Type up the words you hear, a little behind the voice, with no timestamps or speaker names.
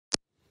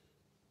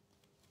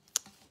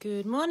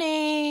Good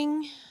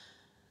morning.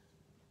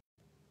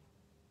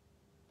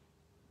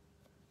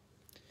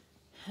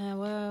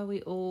 How are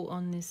we all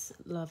on this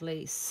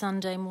lovely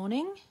Sunday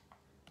morning?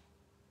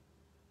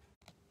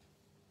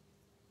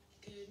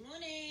 Good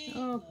morning.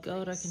 Oh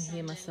God, I can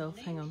hear myself.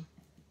 Hang on.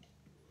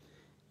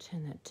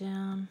 Turn that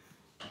down.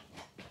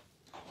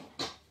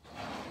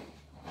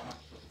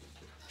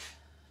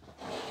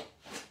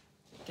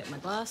 Get my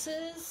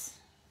glasses.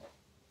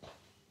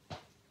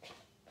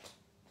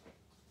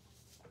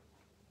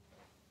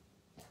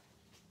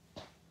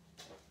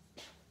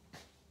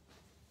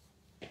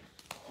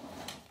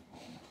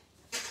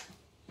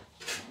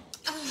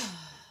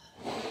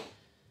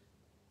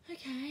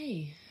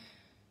 Okay.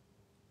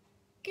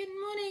 Good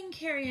morning,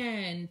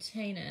 Carrie-Ann,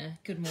 Tina.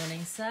 Good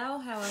morning, Sal.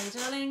 How are you,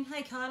 darling?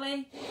 Hey,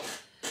 Kylie.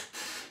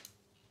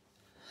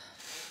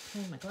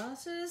 Clean my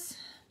glasses.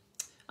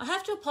 I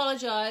have to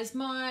apologise.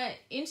 My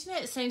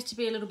internet seems to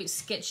be a little bit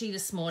sketchy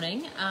this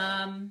morning.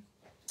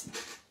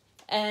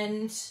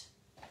 And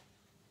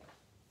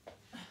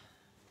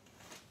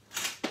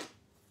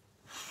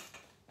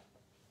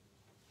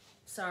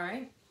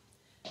sorry.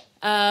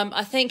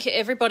 I think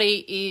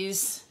everybody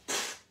is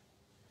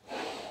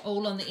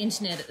all on the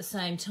internet at the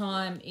same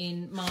time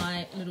in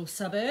my little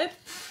suburb,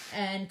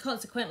 and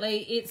consequently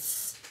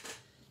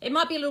it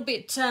might be a little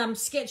bit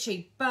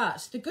sketchy,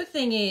 but the good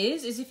thing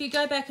is if you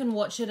go back and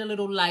watch it a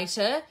little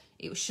later,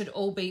 it should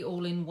all be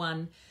all in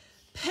one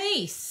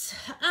piece.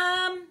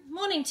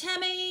 Morning,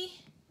 Tammy.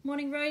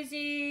 Morning,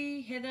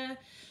 Rosie, Heather.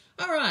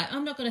 All right,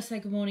 I'm not going to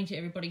say good morning to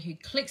everybody who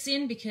clicks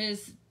in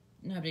because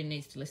nobody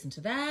needs to listen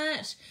to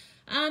that.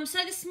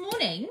 So this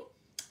morning,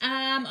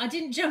 I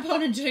didn't jump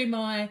on and do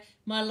my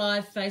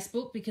live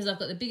Facebook because I've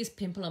got the biggest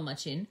pimple on my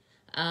chin,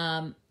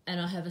 and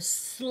I have a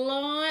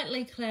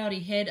slightly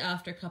cloudy head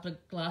after a couple of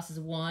glasses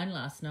of wine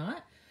last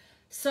night.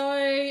 So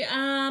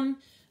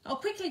I'll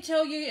quickly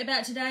tell you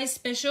about today's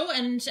special,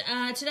 and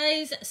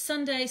today's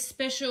Sunday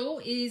special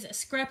is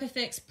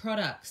ScrapFX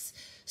products.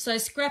 So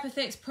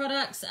ScrapFX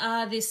products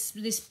are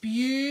this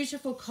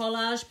beautiful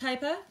collage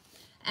paper,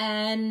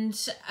 and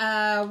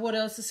what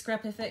else are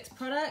ScrapFX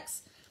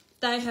products?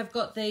 They have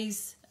got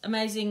these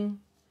amazing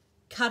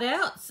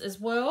cutouts as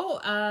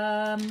well.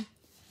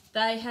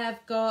 They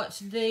have got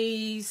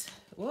these,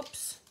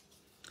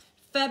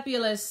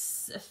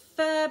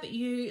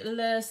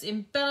 fabulous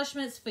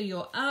embellishments for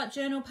your art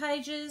journal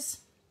pages.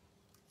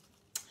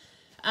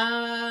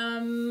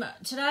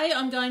 Today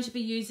I'm going to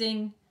be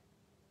using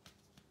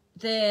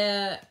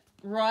their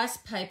rice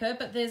paper,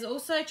 but there's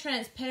also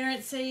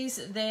transparencies,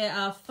 there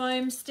are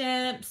foam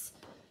stamps,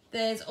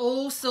 there's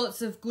all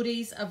sorts of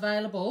goodies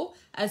available,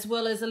 as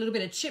well as a little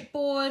bit of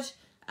chipboard,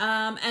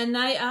 and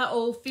they are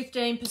all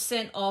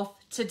 15% off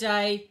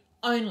today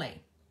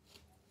only.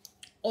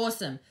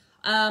 Awesome.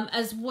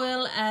 As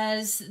well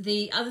as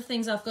the other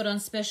things I've got on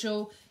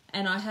special,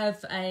 and I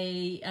have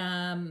a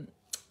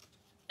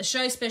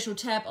show special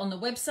tab on the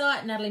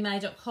website,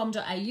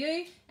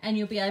 nataliemay.com.au, and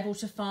you'll be able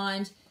to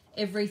find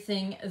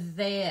everything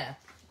there.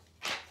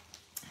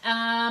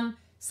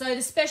 So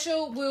the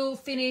special will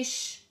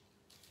finish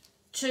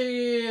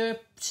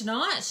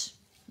tonight,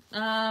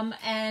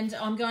 and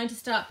I'm going to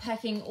start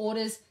packing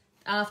orders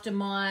after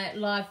my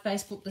live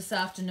Facebook this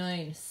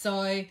afternoon.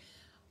 So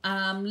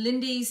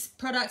Lindys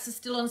products are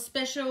still on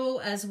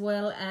special, as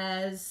well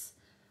as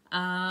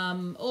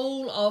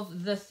all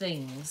of the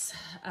things.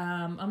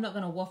 I'm not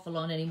going to waffle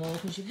on anymore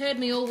because you've heard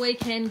me all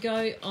weekend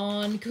go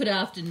on. Good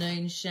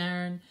afternoon,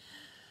 Sharon.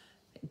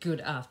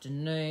 Good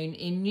afternoon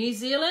in New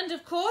Zealand,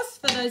 of course,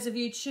 for those of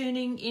you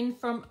tuning in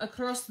from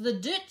across the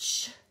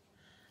ditch.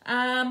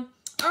 All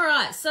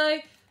right, so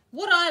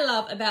what I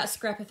love about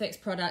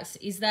ScrapFX products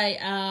is they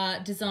are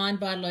designed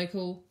by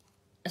local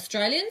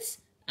Australians,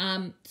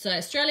 so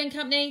Australian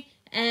company,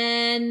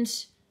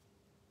 and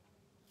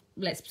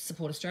let's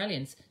support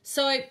Australians.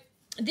 So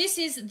this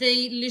is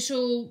the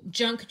little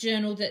junk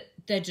journal that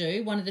they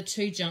do, one of the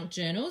 2 junk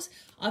journals.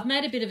 I've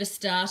made a bit of a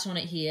start on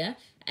it here,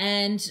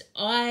 and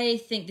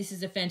I think this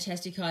is a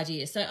fantastic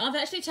idea. So I've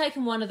actually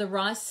taken one of the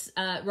rice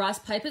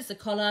papers, the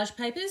collage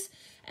papers,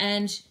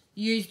 and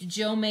used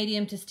gel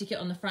medium to stick it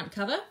on the front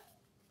cover.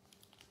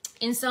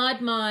 Inside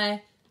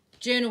my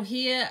journal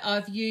here,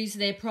 I've used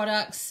their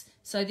products.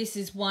 So this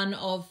is one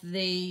of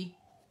the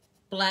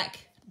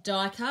black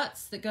die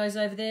cuts that goes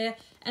over there.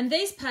 And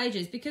these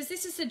pages, because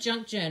this is a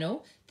junk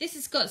journal,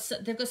 they've got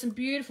some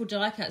beautiful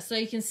die cuts. So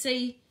you can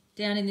see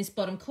down in this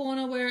bottom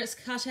corner where it's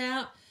cut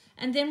out.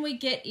 And then we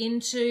get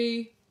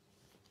into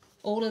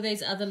all of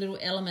these other little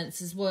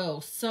elements as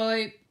well.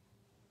 So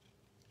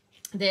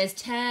there's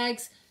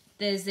tags.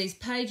 There's these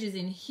pages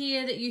in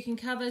here that you can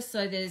cover.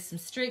 So there's some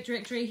street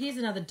directory. Here's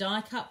another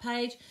die cut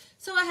page.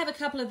 So I have a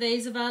couple of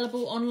these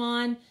available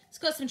online. It's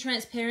got some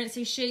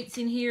transparency sheets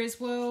in here as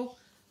well.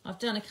 I've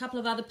done a couple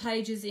of other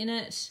pages in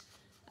it.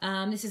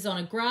 This is on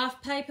a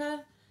graph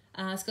paper.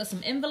 It's got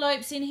some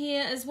envelopes in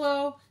here as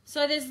well.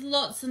 So there's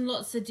lots and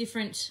lots of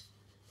different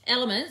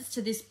elements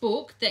to this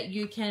book that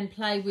you can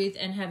play with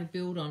and have a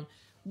build on.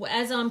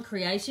 As I'm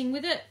creating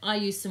with it, I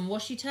use some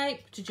washi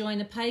tape to join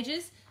the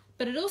pages.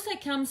 but it also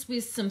comes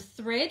with some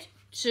thread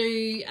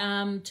to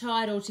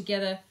tie it all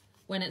together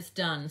when it's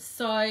done.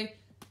 So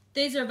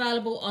these are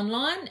available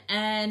online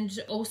and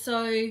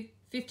also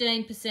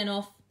 15%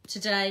 off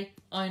today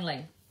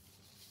only.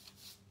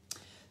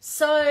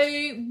 So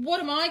what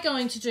am I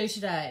going to do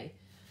today?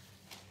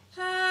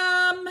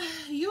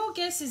 Your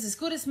guess is as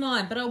good as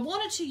mine, but I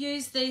wanted to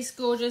use these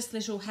gorgeous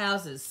little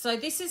houses. So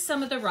this is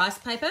some of the rice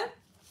paper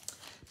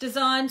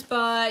designed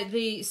by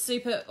the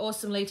super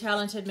awesomely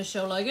talented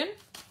Michelle Logan.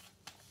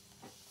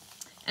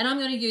 And I'm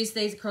going to use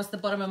these across the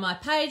bottom of my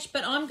page,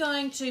 but I'm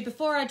going to,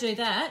 before I do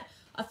that,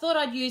 I thought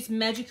I'd use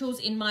magicals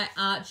in my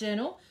art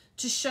journal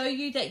to show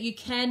you that you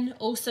can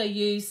also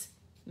use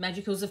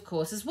magicals, of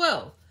course, as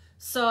well.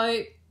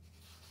 So,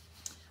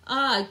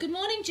 good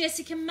morning,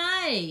 Jessica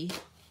May.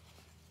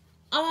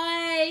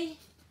 I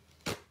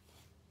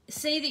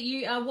see that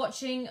you are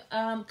watching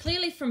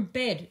clearly from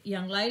bed,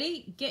 young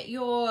lady. Get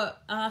your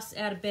ass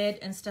out of bed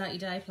and start your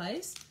day,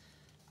 please.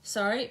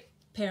 Sorry,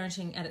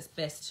 parenting at its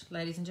best,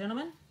 ladies and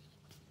gentlemen.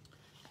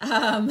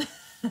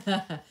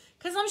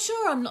 Because I'm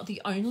sure I'm not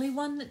the only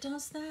one that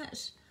does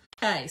that.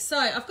 Okay, so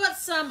I've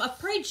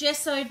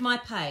pre-gessoed my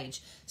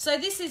page. So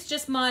this is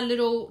just my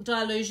little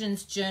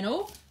Dilutions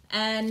journal,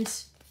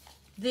 and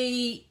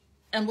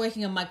I'm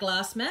working on my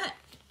glass mat.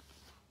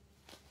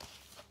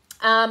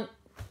 The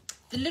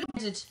little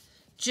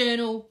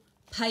journal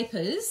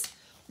papers,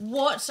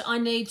 what I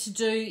need to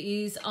do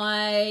is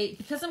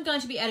because I'm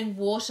going to be adding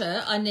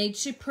water, I need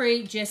to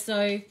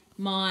pre-gesso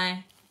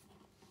my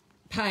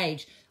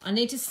page. I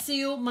need to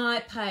seal my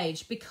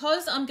page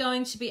because I'm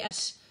going to be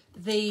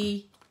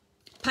the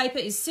paper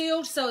is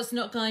sealed, so it's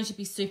not going to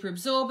be super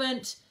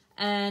absorbent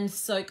and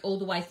soak all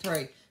the way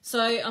through. So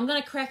I'm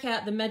going to crack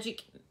out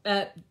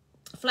the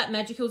flat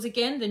magicals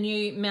again, the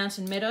new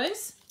Mountain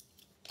Meadows,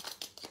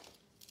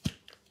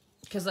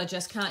 because I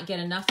just can't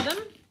get enough of them.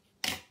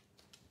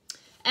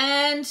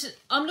 And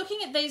I'm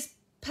looking at these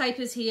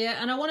papers here,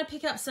 and I want to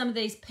pick up some of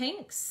these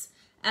pinks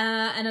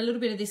and a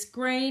little bit of this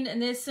green,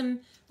 and there's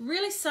some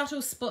really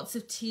subtle spots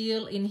of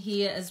teal in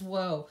here as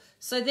well.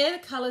 So they're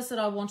the colours that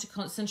I want to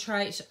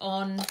concentrate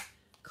on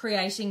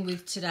creating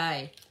with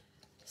today.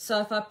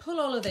 So if I pull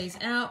all of these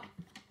out,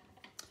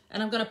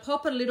 and I'm going to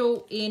pop a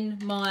little in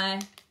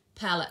my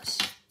palette.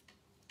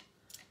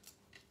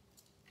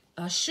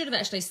 I should have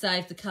actually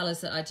saved the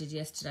colours that I did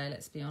yesterday,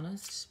 let's be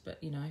honest, but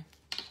you know,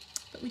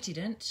 but we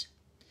didn't.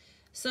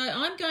 So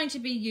I'm going to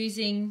be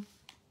using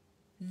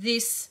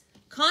this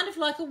kind of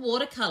like a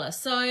watercolour.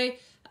 So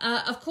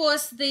of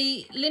course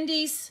the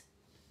Lindys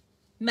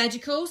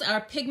Magicals are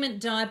a pigment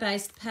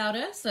dye-based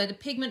powder. So the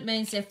pigment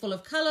means they're full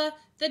of colour.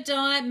 The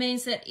dye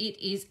means that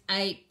it is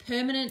a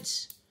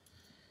permanent,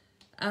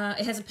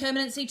 it has a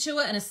permanency to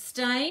it and a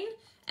stain.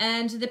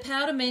 And the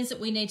powder means that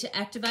we need to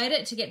activate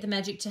it to get the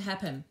magic to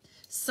happen.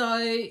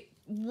 So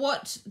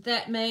what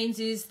that means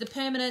is the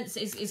permanence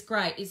is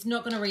great. It's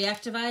not going to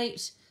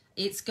reactivate.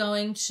 It's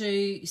going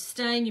to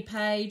stain your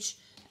page,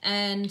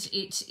 and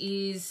it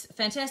is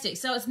fantastic.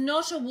 So it's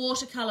not a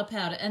watercolour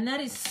powder, and that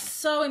is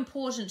so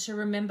important to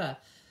remember.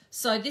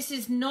 So this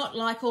is not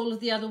like all of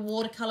the other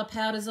watercolour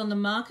powders on the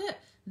market.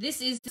 This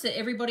is that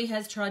everybody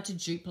has tried to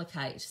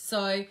duplicate.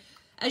 So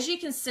as you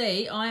can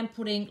see, I am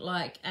putting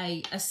like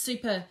a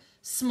super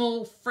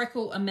small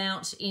freckle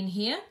amount in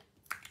here.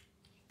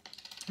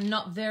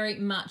 Not very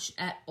much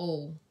at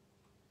all,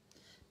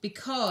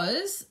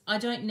 because I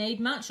don't need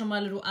much on my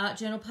little art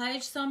journal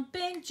page, so I'm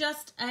being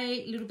just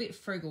a little bit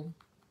frugal.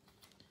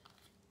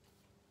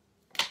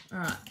 All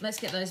right, let's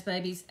get those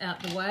babies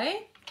out the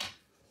way.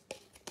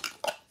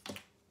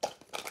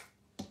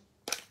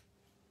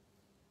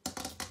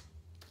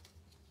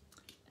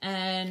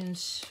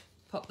 And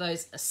pop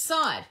those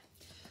aside.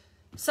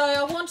 So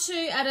I want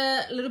to add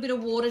a little bit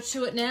of water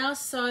to it now.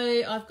 So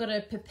I've got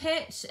a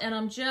pipette, and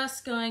I'm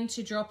just going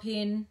to drop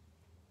in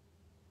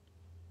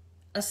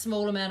a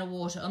small amount of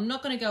water. I'm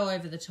not going to go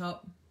over the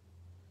top.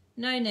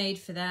 No need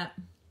for that.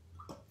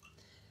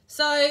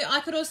 So I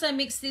could also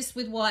mix this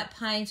with white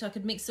paint. I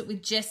could mix it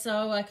with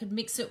gesso. I could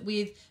mix it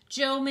with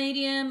gel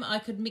medium. I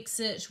could mix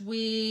it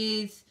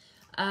with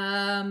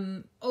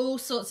all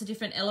sorts of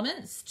different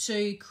elements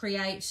to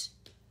create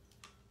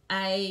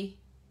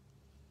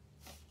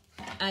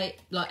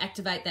like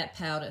activate that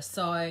powder.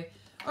 So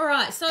all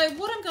right, so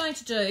what I'm going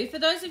to do, for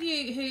those of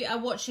you who are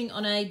watching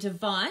on a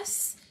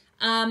device,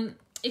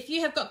 if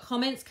you have got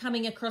comments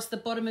coming across the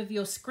bottom of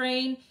your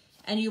screen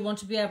and you want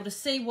to be able to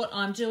see what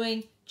I'm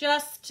doing,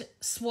 just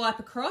swipe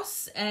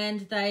across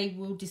and they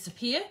will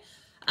disappear.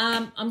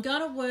 I'm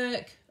going to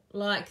work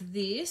like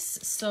this,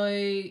 so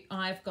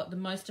I've got the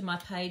most of my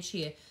page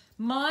here.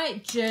 My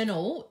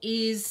journal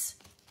is,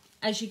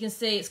 as you can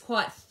see, it's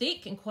quite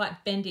thick and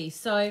quite bendy,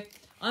 so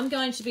I'm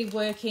going to be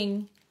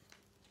working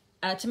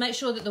to make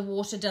sure that the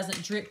water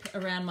doesn't drip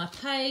around my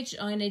page.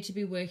 I need to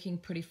be working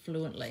pretty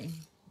fluidly,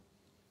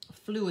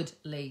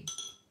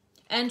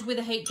 and with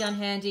a heat gun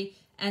handy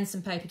and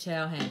some paper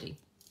towel handy.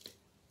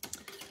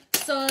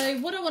 So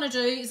what I want to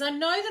do is, I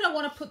know that I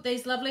want to put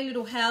these lovely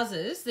little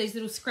houses, these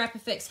little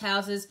ScrapFX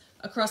houses,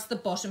 across the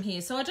bottom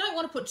here. So I don't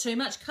want to put too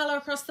much colour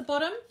across the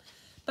bottom,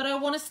 but I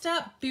want to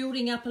start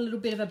building up a little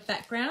bit of a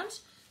background.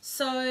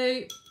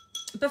 So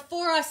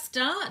before I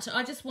start,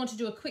 I just want to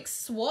do a quick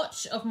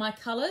swatch of my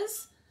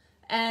colours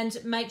and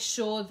make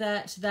sure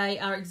that they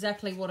are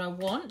exactly what I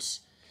want.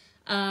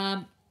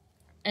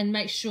 And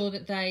make sure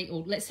that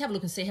let's have a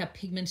look and see how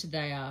pigmented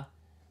they are.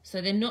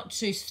 So they're not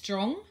too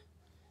strong.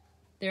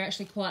 They're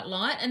actually quite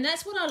light. And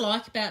that's what I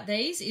like about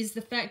these, is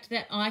the fact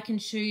that I can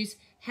choose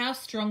how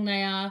strong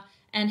they are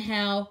and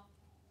how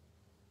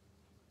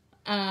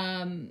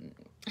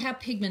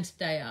pigmented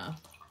they are.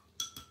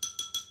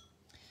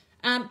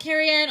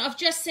 Carrie Ann, I've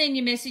just seen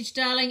your message,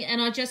 darling,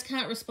 and I just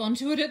can't respond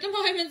to it at the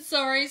moment.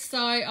 Sorry. So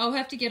I'll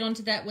have to get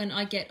onto that when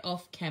I get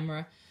off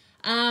camera.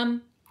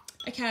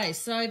 Okay,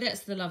 so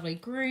that's the lovely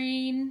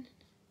green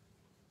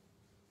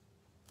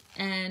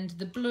and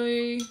the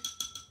blue.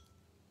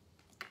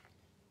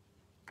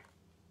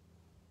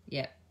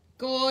 Yep,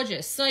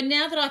 gorgeous. So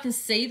now that I can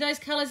see those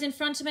colours in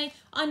front of me,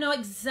 I know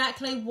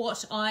exactly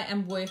what I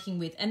am working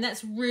with, and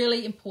that's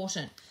really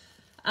important.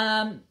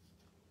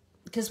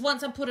 Because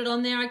once I put it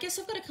on there, I guess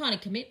I've got to kind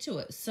of commit to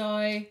it. So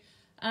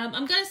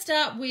I'm going to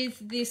start with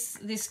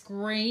this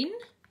green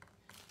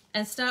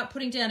and start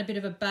putting down a bit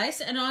of a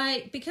base. And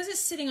because it's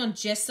sitting on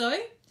gesso,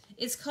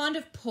 it's kind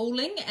of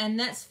pooling, and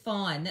that's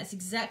fine. That's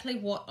exactly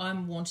what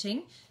I'm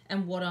wanting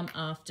and what I'm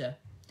after.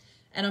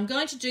 And I'm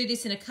going to do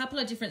this in a couple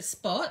of different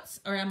spots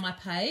around my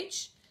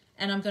page,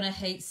 and I'm going to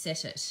heat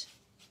set it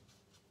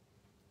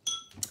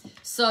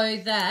so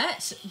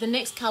that the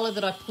next colour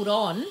that I put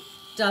on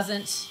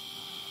doesn't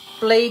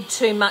bleed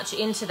too much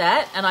into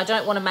that, and I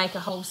don't want to make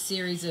a whole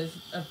series of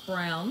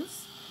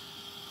browns.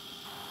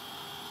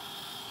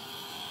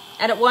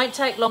 And it won't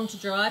take long to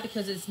dry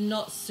because it's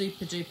not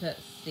super duper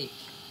thick.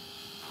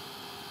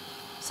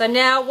 So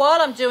now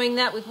while I'm doing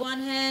that with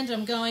one hand,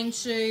 I'm going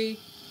to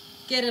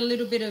get a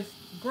little bit of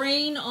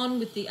green on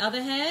with the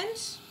other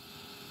hand.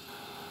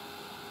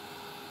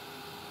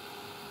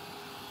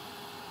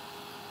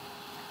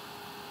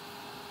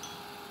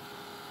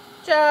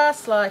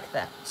 Just like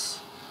that.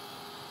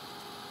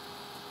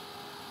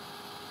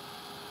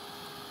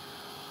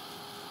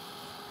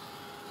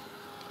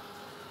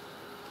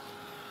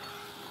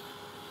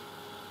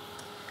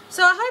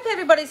 So I hope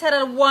everybody's had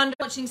a wonder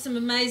watching some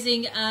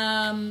amazing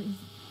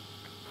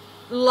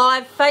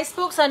live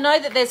Facebooks. I know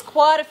that there's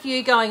quite a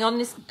few going on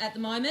this at the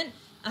moment.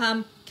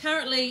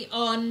 Currently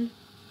on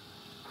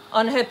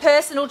her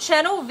personal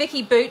channel,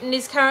 Vicky Booten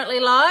is currently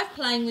live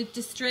playing with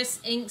distress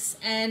inks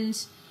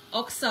and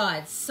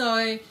oxides.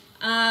 So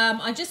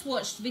I just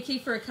watched Vicky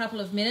for a couple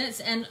of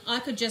minutes, and I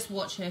could just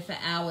watch her for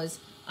hours.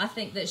 I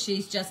think that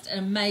she's just an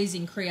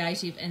amazing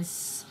creative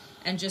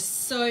and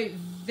just so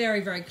very,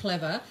 very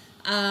clever.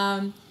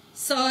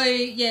 So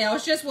yeah, I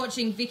was just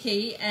watching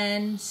Vicky,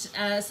 and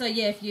so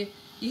yeah, if you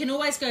can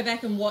always go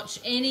back and watch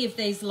any of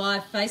these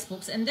live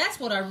Facebooks, and that's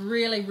what I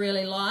really,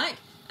 really like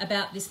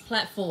about this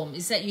platform,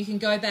 is that you can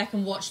go back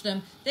and watch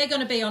them. They're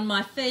going to be on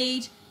my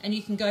feed, and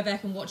you can go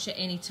back and watch it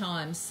any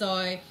time.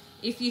 So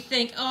if you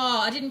think, oh,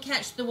 I didn't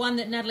catch the one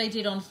that Natalie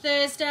did on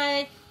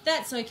Thursday,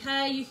 that's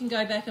okay. You can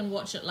go back and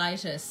watch it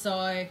later.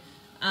 So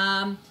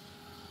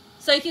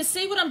so you can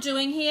see what I'm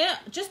doing here.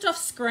 Just off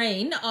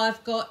screen,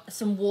 I've got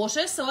some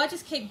water. So I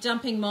just keep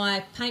dumping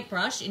my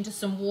paintbrush into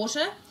some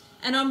water,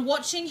 and I'm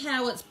watching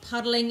how it's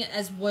puddling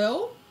as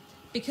well,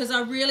 because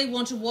I really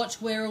want to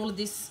watch where all of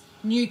this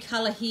new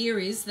colour here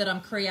is that I'm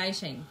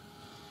creating.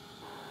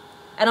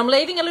 And I'm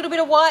leaving a little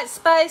bit of white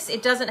space.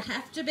 It doesn't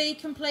have to be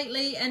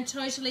completely and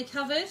totally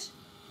covered.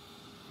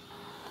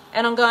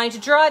 And I'm going to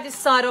dry this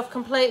side off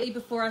completely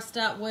before I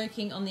start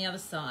working on the other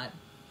side,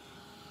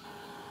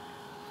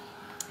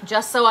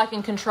 just so I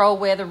can control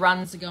where the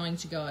runs are going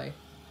to go.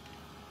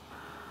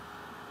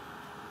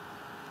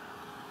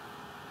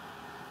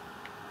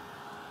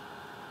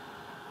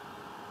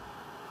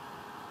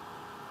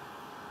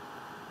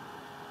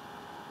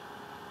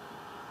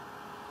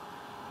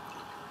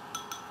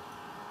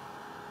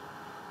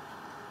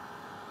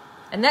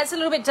 And that's a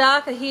little bit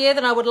darker here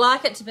than I would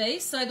like it to be.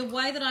 So the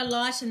way that I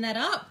lighten that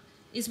up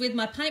is with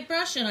my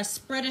paintbrush, and I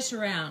spread it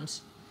around.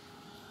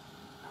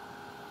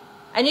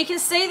 And you can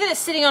see that it's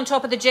sitting on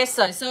top of the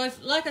gesso. So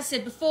if, like I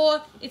said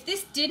before, if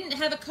this didn't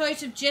have a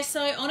coat of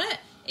gesso on it,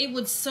 it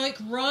would soak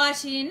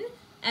right in,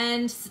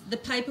 and the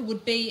paper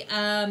would be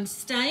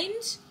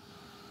stained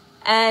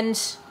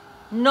and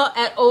not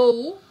at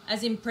all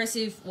as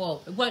impressive.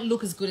 Well, it won't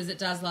look as good as it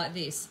does like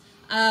this.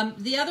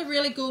 The other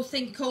really cool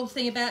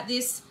thing about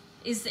this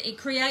is that it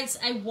creates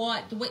a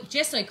white, the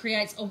gesso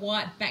creates a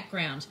white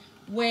background,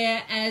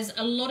 whereas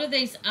a lot of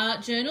these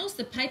art journals,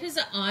 the papers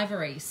are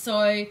ivory.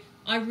 So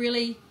I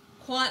really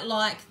quite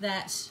like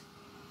that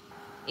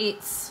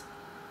it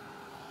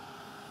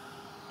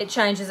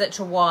changes it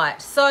to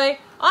white. So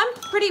I'm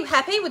pretty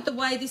happy with the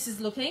way this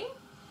is looking.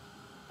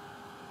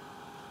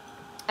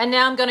 And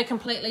now I'm going to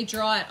completely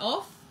dry it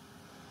off.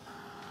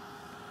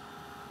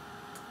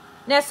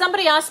 Now,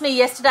 somebody asked me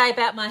yesterday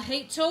about my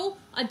heat tool.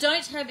 I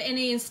don't have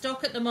any in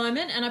stock at the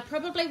moment, and I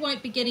probably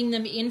won't be getting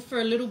them in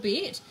for a little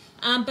bit.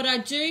 But I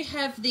do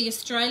have the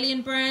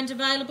Australian brand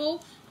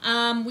available,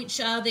 which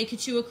are the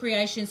Couture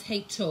Creations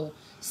heat tool.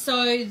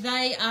 So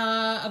they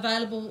are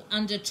available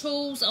under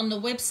tools on the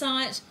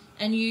website,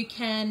 and you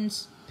can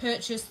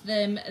purchase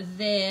them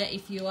there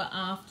if you are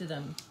after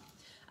them.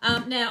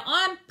 Now,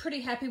 I'm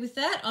pretty happy with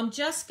that. I'm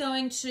just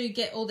going to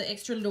get all the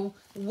extra little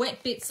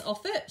wet bits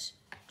off it,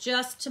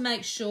 just to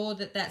make sure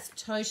that that's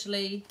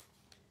totally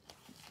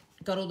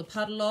got all the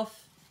puddle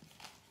off.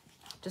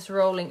 Just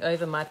rolling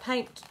over my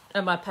paint,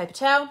 my paper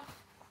towel.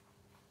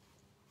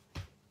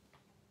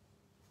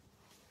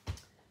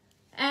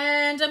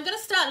 And I'm going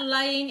to start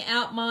laying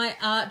out my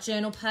art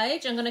journal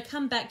page. I'm going to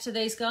come back to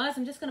these guys.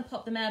 I'm just going to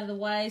pop them out of the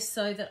way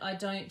so that I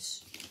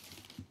don't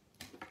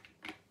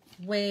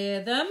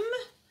wear them.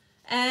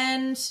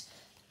 And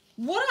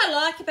what I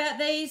like about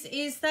these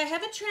is they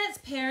have a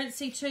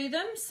transparency to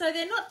them. So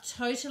they're not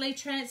totally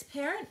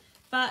transparent,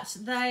 but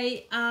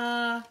they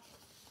are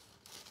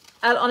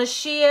on a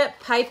sheer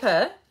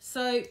paper.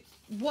 So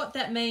what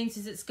that means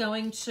is they're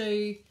going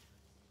to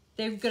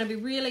be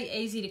really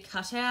easy to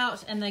cut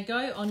out, and they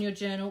go on your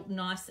journal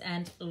nice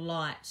and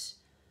light.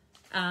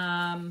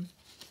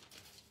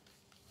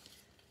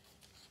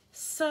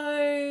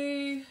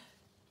 So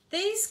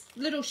these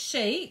little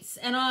sheets,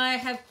 and I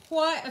have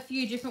quite a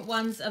few different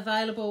ones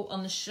available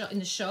on in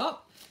the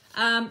shop.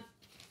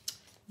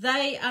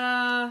 They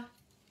are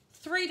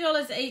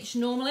 $3 each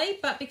normally,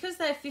 but because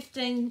they're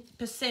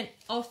 15%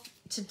 off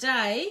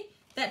today,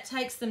 that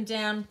takes them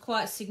down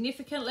quite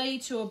significantly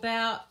to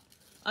about,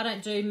 I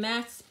don't do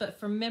maths, but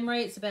from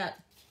memory, it's about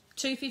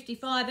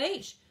 $2.55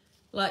 each,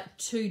 like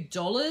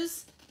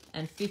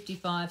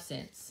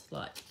 $2.55,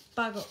 like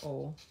bugger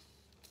all.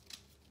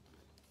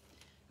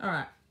 All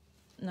right.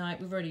 No,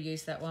 we've already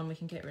used that one. We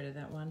can get rid of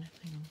that one.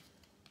 Hang on.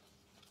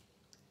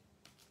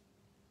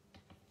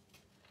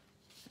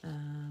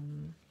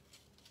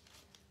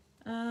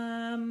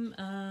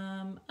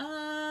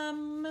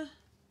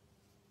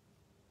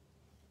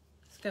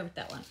 Let's go with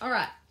that one. All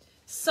right.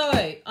 So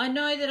I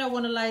know that I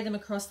want to lay them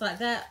across like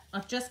that.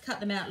 I've just cut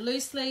them out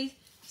loosely,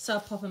 so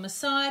I'll pop them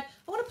aside.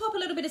 I want to pop a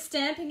little bit of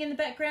stamping in the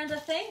background, I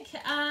think.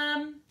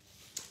 I'm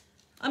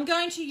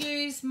going to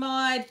use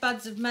my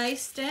Buds of May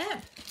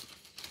stamp.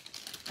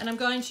 And I'm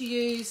going to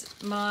use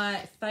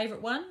my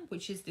favourite one,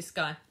 which is this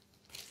guy.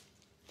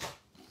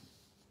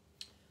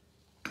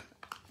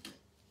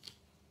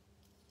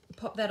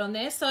 Pop that on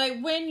there. So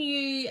when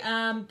you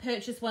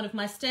purchase one of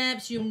my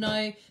stamps, you'll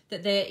know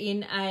that they're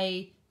in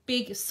a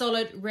big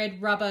solid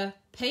red rubber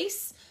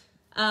piece.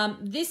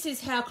 This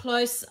is how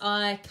close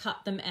I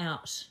cut them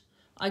out.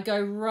 I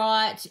go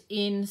right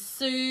in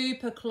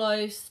super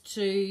close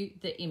to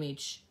the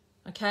image,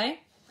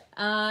 okay?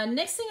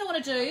 Next thing I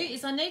want to do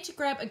is I need to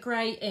grab a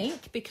grey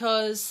ink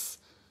because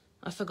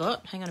I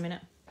forgot. Hang on a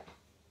minute.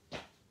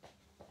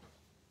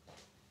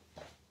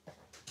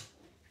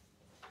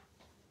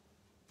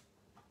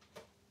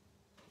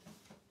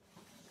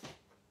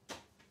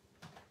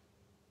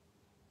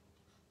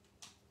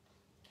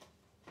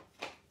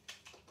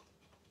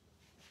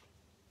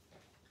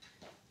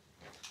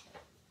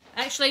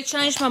 Actually,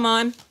 changed my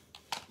mind.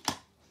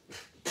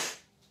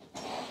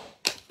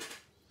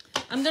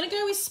 I'm going to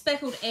go with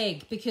Speckled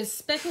Egg because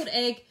Speckled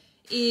Egg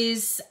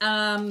is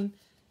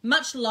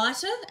much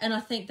lighter, and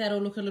I think that'll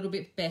look a little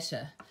bit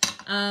better.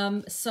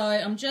 So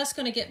I'm just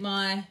going to get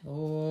my...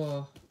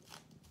 Oh,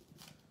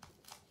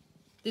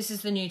 this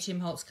is the new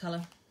Tim Holtz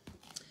colour.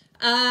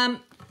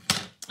 I'm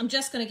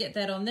just going to get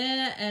that on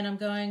there, and I'm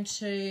going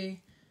to...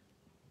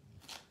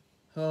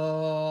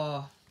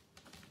 Oh,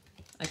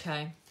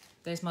 okay.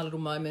 There's my little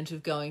moment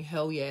of going,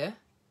 hell yeah.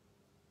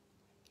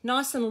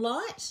 Nice and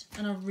light,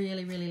 and I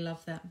really, really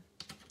love that.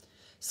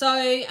 So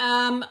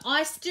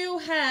I still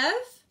have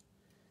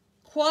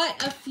quite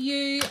a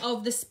few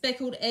of the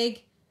Speckled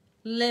Egg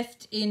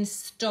left in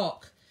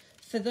stock.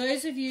 For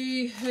those of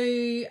you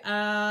who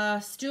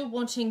are still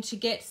wanting to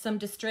get some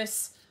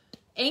distress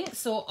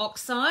inks or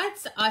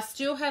oxides, I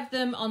still have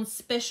them on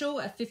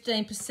special at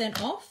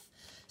 15% off.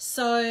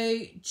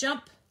 So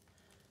jump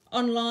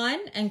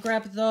online and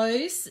grab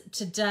those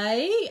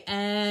today,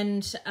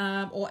 and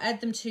or add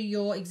them to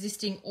your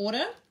existing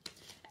order,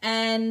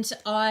 and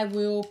I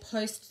will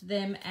post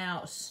them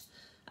out.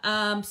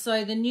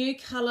 So the new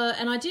colour,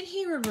 and I did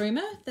hear a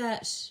rumour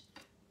that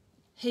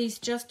he's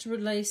just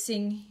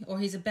releasing, or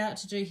he's about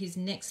to do his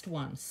next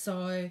one.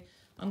 So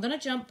I'm going to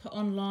jump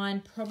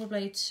online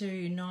probably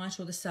tonight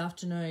or this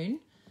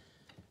afternoon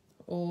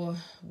or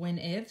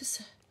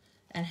whenevs,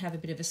 and have a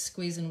bit of a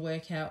squeeze and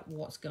work out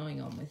what's going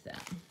on with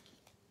that.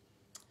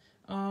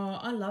 Oh,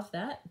 I love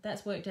that.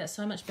 That's worked out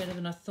so much better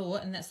than I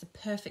thought, and that's the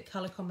perfect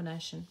colour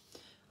combination.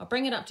 I'll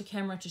bring it up to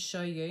camera to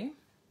show you.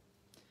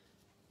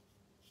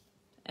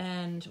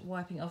 And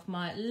wiping off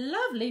my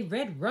lovely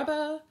red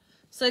rubber.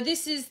 So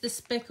this is the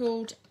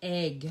Speckled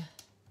Egg.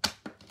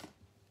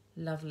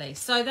 Lovely.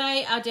 So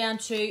they are down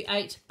to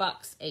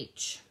 $8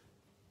 each.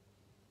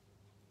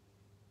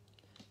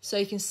 So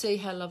you can see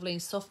how lovely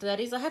and soft that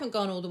is. I haven't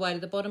gone all the way to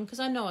the bottom because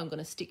I know I'm going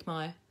to stick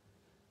my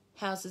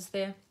houses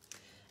there.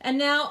 And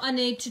now I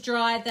need to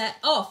dry that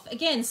off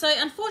again. So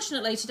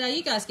unfortunately today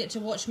you guys get to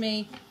watch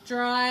me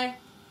dry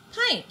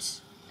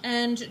paint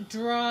and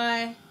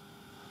dry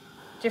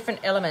different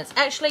elements.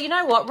 Actually, you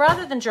know what?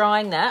 Rather than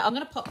drying that, I'm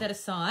going to pop that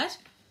aside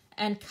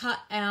and cut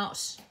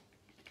out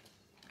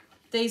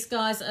these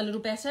guys a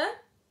little better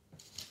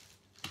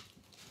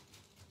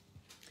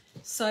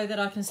so that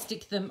I can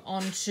stick them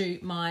onto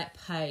my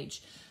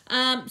page.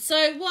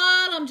 So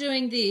while I'm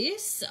doing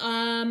this,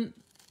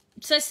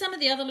 so some of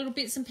the other little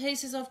bits and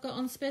pieces I've got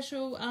on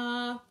special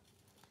are,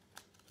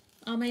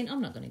 I mean, I'm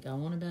not going to go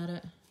on about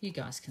it. You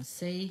guys can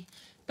see.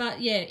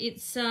 But yeah,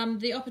 it's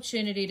the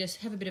opportunity to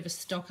have a bit of a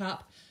stock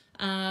up.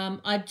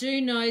 I do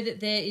know that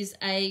there is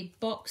a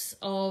box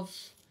of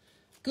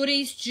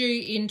goodies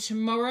due in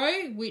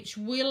tomorrow, which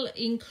will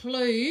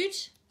include,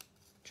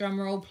 drum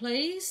roll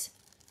please,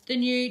 the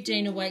new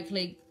Dina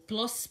Wakley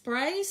gloss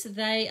sprays.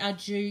 They are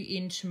due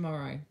in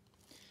tomorrow.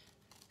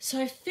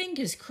 So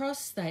fingers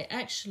crossed they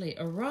actually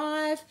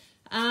arrive.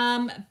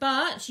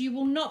 But you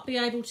will not be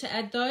able to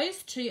add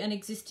those to an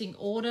existing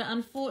order,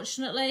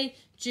 unfortunately,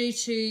 due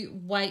to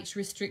weight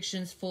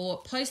restrictions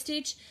for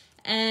postage.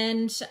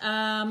 And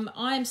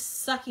I'm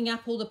sucking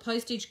up all the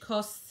postage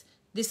costs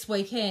this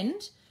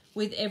weekend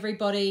with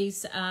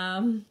everybody's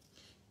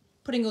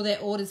putting all their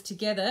orders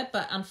together.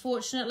 But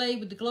unfortunately,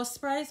 with the gloss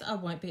sprays, I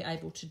won't be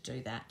able to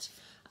do that.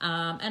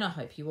 And I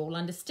hope you all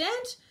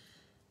understand.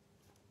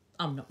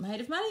 I'm not made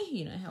of money,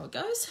 you know how it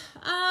goes.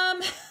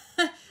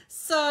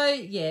 So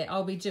yeah,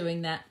 I'll be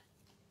doing that.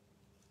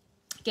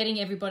 Get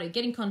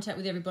in contact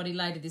with everybody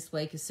later this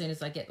week as soon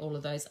as I get all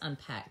of those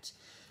unpacked.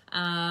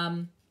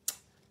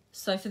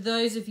 So for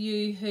those of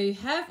you who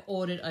have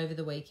ordered over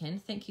the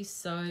weekend, thank you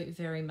so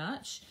very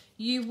much.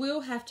 You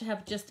will have to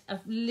have just a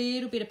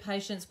little bit of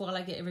patience while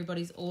I get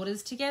everybody's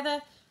orders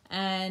together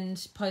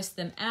and post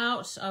them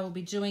out. I will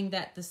be doing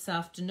that this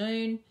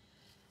afternoon,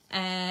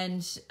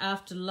 and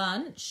after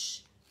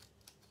lunch,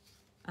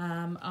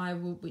 I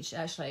will, which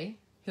actually,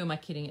 who am I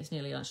kidding? It's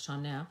nearly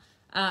lunchtime now.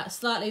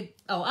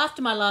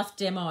 After my last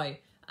demo,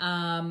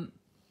 and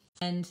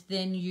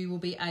then you will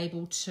be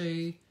able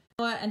to,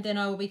 and then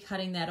I will be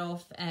cutting that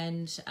off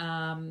and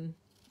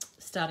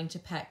starting to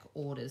pack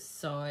orders.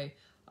 So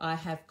I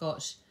have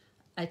got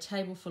a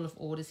table full of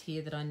orders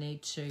here that I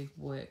need to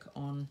work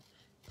on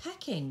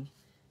packing.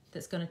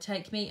 That's going to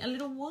take me a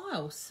little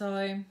while.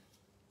 So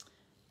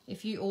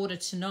if you order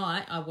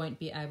tonight, I won't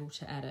be able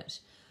to add it.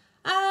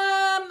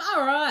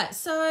 All right,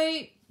 so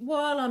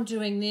while I'm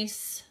doing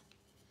this,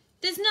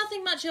 there's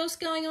nothing much else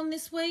going on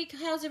this week.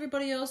 How's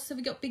everybody else? Have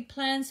we got big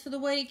plans for the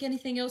week?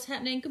 Anything else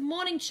happening? Good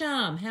morning,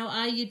 Charm. How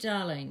are you,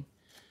 darling?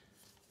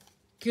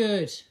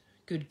 Good,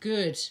 good,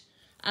 good.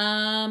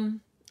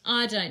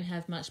 I don't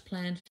have much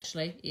planned,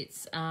 actually.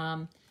 It's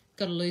got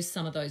to lose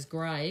some of those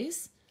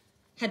greys.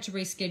 Had to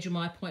reschedule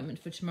my appointment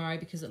for tomorrow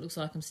because it looks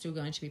like I'm still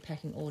going to be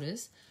packing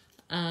orders.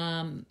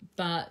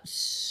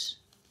 But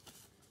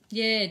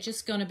yeah,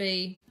 just going to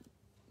be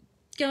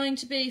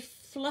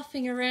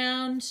fluffing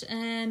around.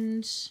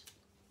 And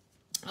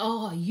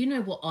oh, you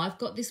know what I've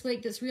got this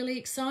week that's really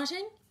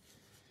exciting?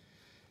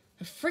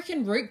 A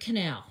freaking root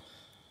canal.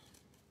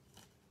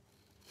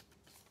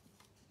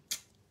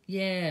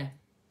 Yeah,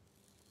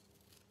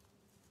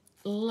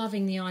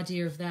 loving the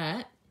idea of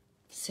that.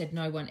 Said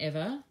no one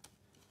ever.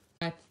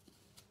 I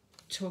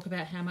talk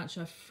about how much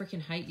I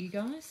freaking hate you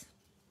guys.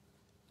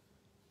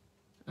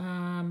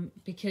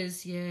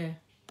 Because yeah,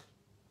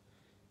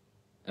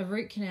 a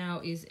root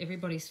canal is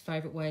everybody's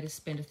favourite way to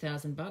spend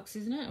 $1,000,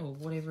 isn't it? Or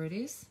whatever it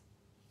is.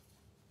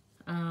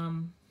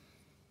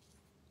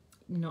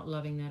 Not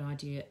loving that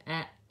idea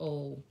at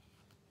all.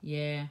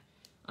 Yeah.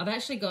 I've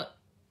actually got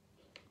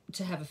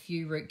to have a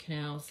few root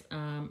canals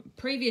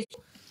previous,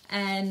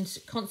 and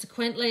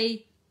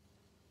consequently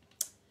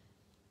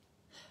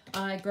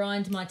I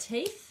grind my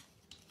teeth.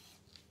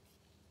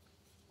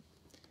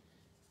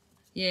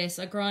 Yes,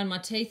 I grind my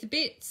teeth a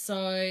bit,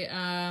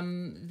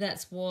 so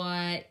that's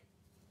why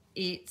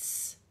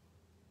it's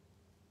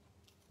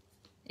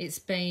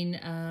been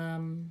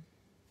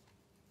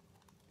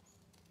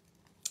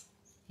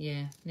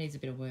yeah, needs a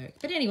bit of work.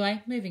 But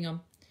anyway, moving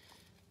on.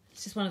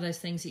 It's just one of those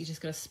things that you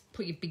just got to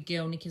put your big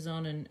girl knickers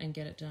on and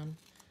get it done.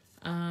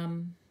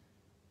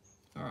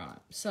 All right,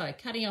 so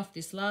cutting off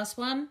this last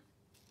one.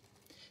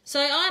 So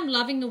I'm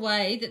loving the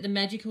way that the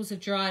magicals have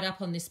dried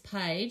up on this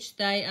page.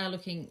 They are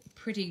looking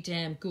pretty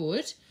damn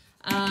good.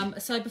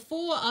 So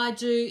before I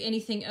do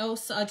anything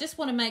else, I just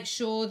want to make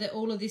sure that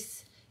all of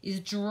this is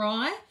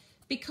dry.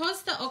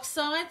 Because the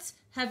oxides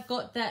have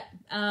got that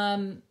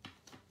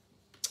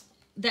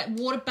that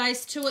water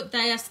base to it,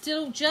 they are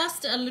still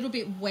just a little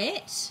bit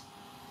wet.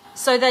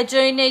 So they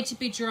do need to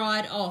be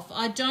dried off.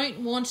 I don't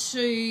want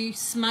to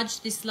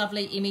smudge this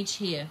lovely image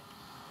here.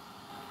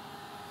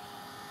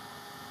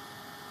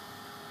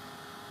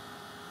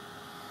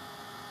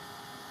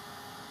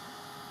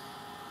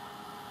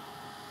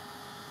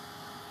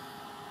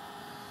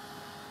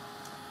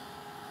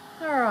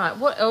 All right,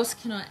 What else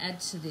can I add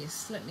to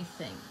this? Let me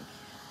think.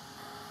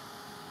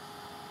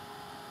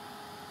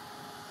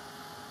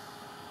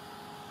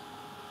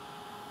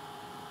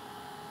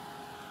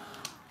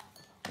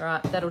 All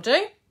right, that'll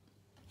do.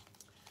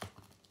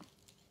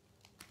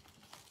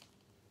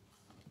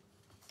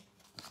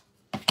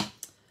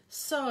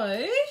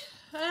 So,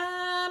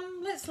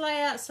 let's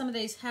lay out some of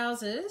these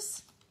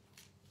houses.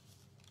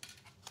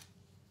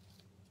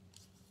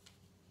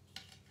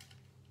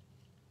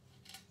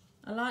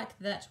 I like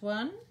that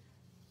one.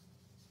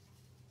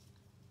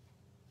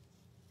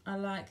 I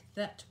like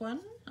that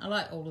one. I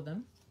like all of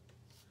them.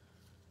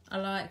 I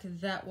like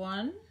that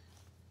one.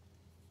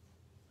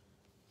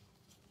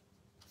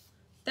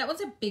 That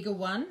one's a bigger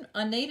one.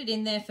 I need it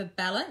in there for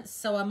balance,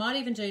 so I might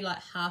even do like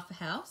half a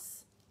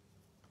house.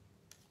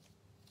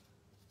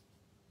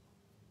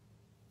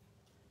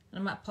 And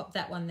I might pop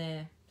that one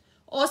there.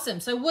 Awesome.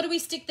 So what do we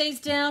stick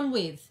these down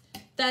with?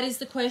 That is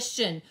the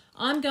question.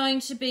 I'm going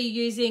to be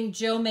using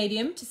gel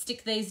medium to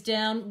stick these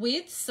down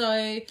with.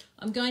 So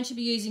I'm going to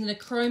be using the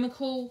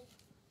Chromical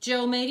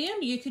gel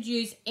medium. You could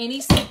use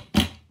any...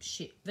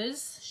 sorry,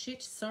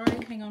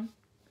 hang on.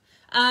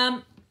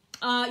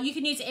 You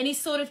can use any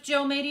sort of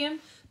gel medium,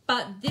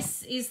 but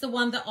this is the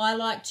one that I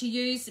like to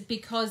use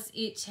because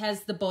it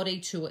has the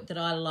body to it that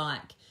I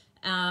like,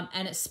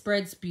 and it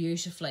spreads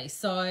beautifully.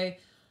 So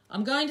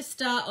I'm going to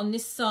start on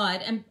this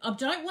side, and I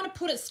don't want to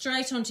put it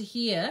straight onto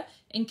here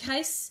in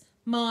case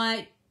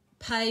my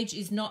page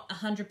is not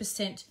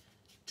 100%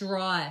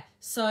 dry.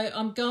 So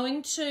I'm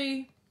going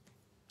to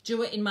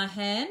do it in my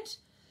hand,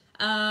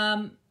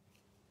 but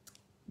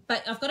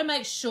I've got to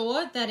make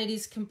sure that it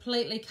is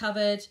completely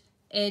covered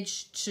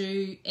edge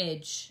to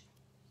edge.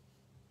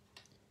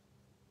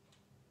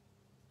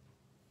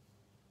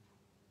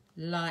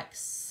 Like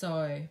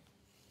so.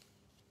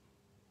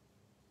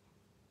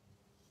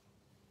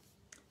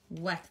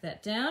 Whack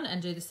that down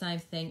and do the same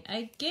thing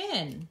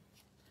again.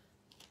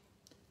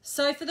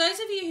 So for those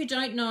of you who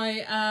don't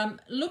know,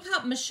 look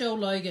up Michelle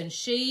Logan.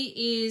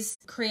 She is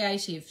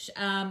creative.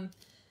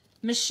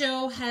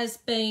 Michelle has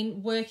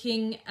been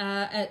working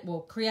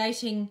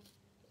creating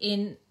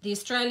in the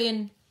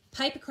Australian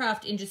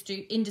papercraft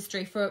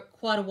industry for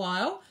quite a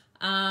while.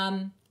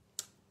 I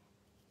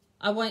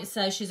won't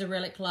say she's a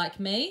relic like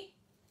me,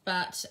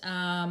 but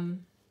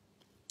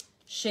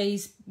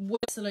she's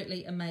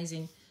absolutely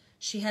amazing.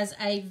 She has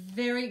a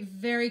very,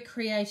 very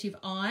creative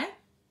eye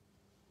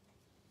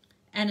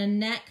and a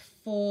knack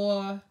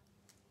for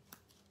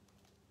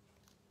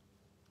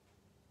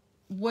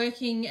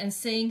working and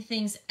seeing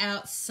things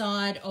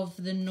outside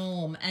of the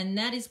norm. And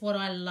that is what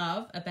I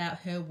love about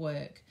her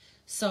work.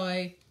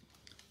 So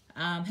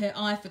her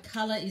eye for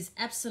colour is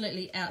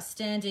absolutely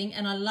outstanding.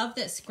 And I love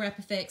that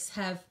ScrapFX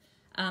have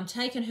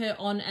taken her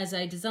on as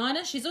a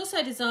designer. She's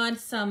also designed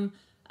some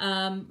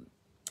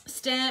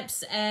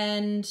stamps,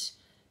 and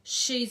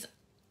she's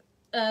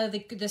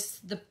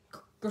the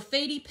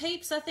graffiti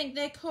peeps, I think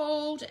they're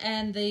called,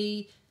 and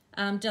the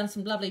done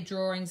some lovely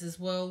drawings as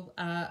well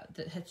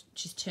that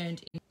she's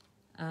turned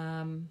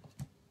in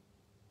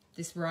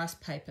this rice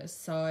paper.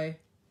 So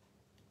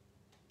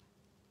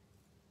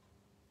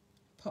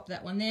pop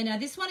that one there. Now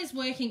this one is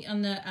working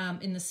on the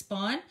in the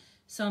spine,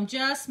 so I'm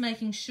just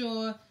making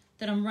sure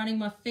that I'm running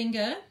my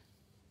finger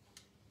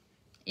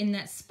in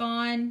that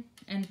spine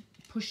and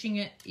pushing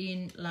it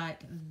in like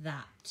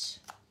that.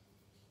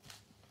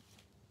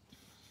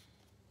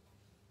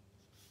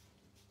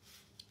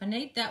 I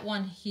need that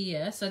one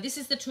here. So this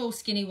is the tall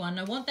skinny one.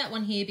 I want that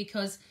one here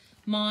because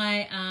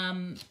my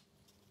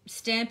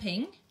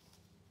stamping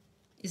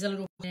is a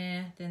little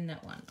there than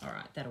that one. All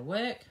right, that'll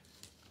work.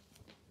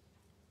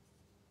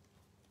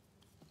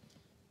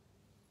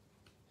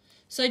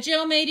 So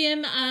gel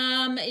medium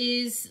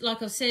is,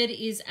 like I've said,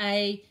 is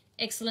a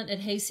excellent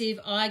adhesive.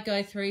 I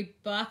go through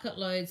bucket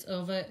loads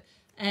of it,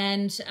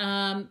 and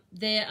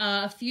there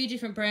are a few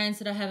different brands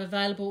that I have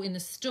available in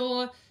the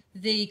store.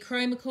 The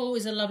Chromical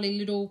is a lovely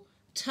little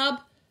tub,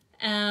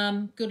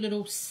 good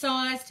little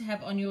size to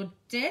have on your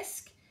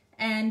desk,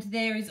 and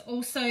there is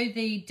also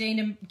the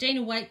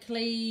Dina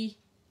Wakley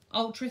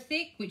Ultra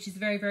Thick, which is a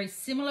very, very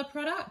similar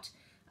product,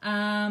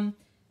 and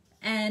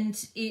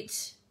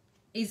it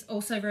is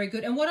also very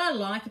good. And what I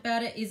like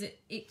about it is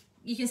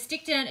you can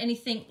stick down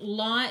anything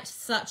light,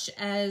 such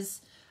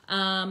as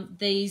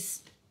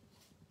these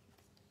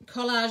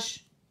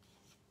collage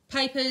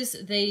papers,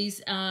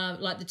 these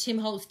like the Tim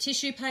Holtz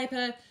tissue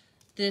paper,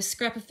 the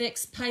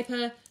ScrapFX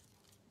paper,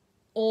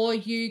 or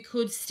you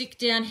could stick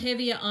down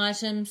heavier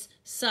items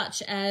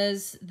such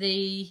as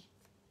the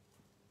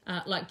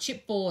like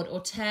chipboard or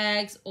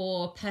tags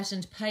or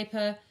patterned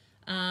paper.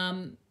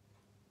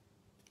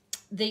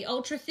 The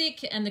Ultra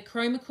Thick and the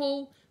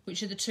Chromical,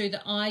 which are the two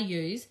that I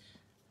use,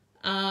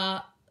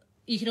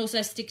 you can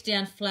also stick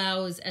down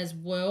flowers as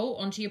well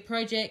onto your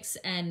projects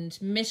and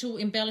metal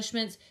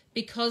embellishments.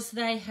 Because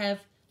they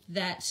have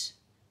that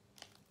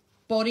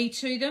body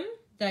to them,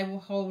 they will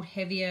hold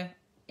heavier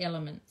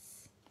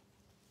elements.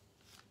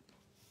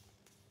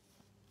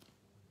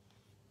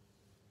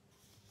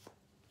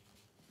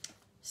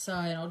 So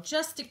I'll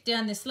just stick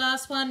down this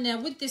last one. Now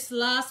with this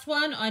last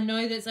one, I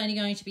know that it's only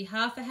going to be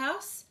half a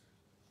house.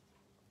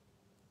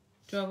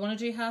 Do I want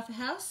to do half a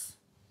house?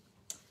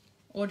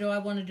 Or do I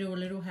want to do a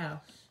little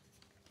house?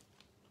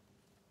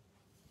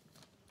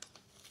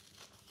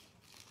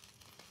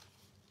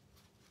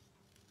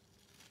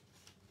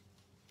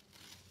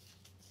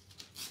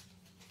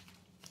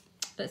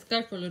 Let's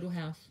go for a little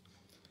house.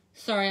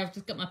 Sorry, I've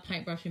just got my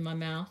paintbrush in my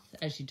mouth,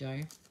 as you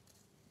do.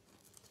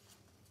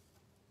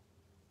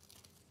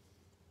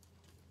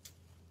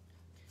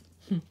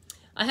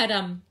 I had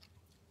a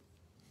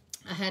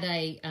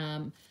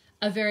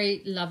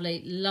very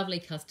lovely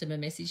customer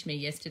message me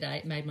yesterday.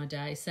 It made my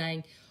day,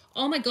 saying,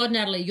 "Oh my God,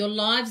 Natalie, your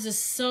lives are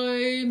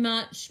so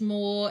much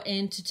more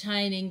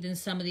entertaining than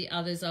some of the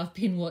others I've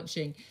been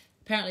watching."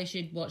 Apparently,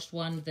 she'd watched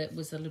one that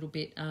was a little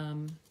bit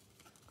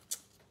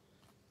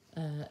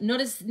not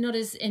as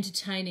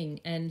entertaining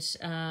and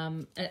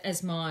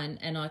as mine,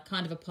 and I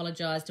kind of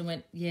apologised and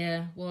went,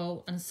 yeah,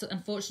 well,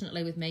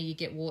 unfortunately with me you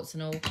get warts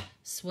and all,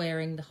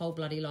 swearing, the whole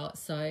bloody lot.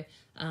 So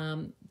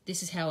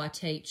this is how I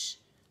teach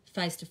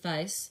face to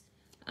face.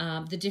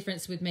 The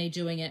difference with me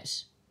doing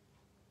it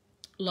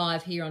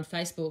live here on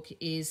Facebook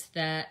is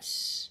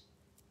that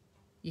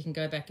you can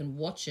go back and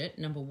watch it,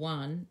 number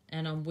one,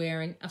 and I'm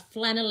wearing a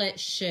flannelette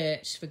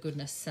shirt, for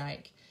goodness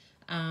sake.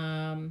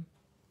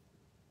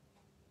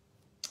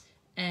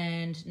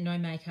 And no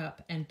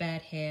makeup and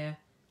bad hair,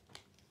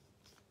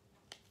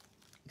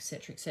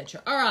 etc,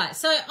 etc. All right,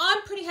 so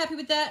I'm pretty happy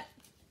with that.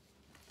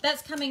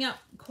 That's coming up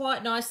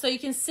quite nice. So you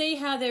can see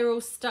how they're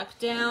all stuck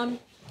down.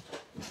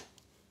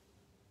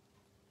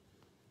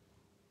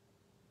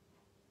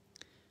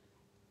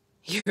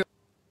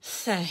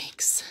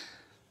 Thanks.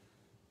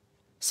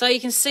 So you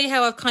can see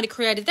how I've kind of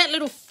created that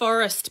little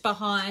forest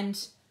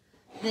behind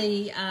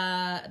the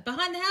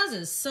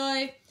houses.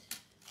 So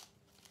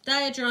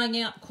they are drying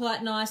out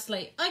quite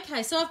nicely.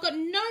 Okay, so I've got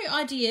no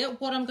idea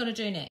what I'm going to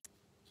do next.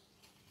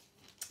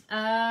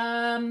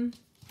 I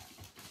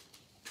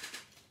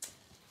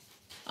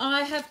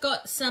have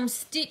got some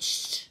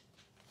stitched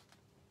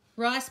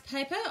rice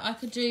paper. I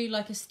could do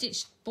like a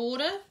stitched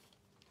border.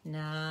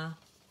 Nah.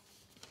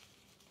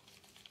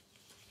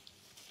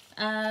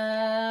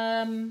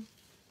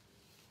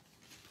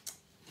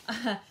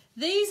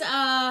 These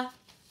are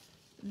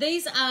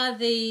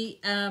the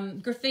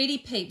graffiti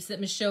peeps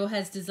that Michelle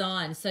has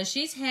designed. So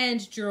she's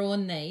hand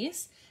drawn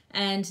these,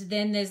 and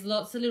then there's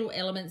lots of little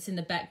elements in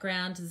the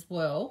background as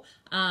well.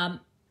 I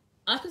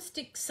could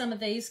stick some of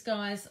these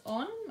guys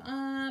on.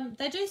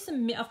 They do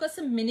some. I've got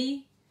some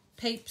mini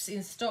peeps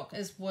in stock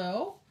as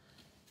well.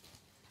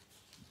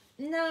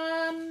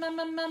 No,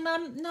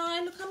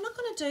 look, I'm not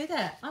going to do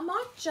that. I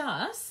might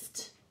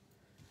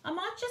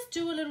just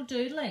do a little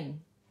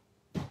doodling.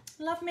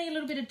 Love me a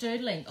little bit of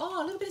doodling.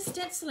 Oh, a little bit of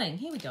stenciling.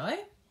 Here we go.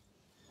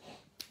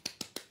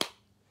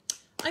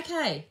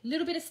 Okay, a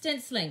little bit of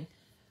stenciling.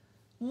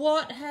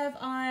 What have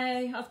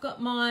I've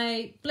got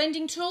my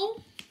blending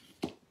tool.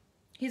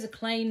 Here's a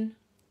clean.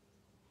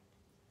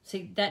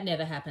 See, that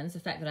never happens. The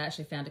fact that I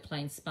actually found a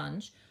clean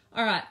sponge.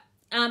 All right.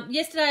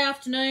 Yesterday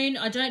afternoon,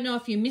 I don't know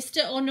if you missed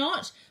it or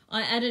not,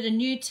 I added a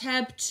new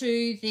tab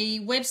to the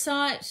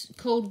website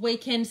called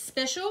Weekend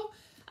Special.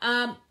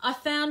 I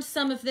found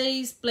some of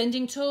these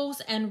blending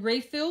tools and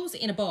refills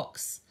in a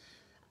box.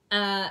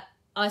 I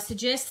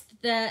suggest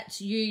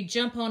that you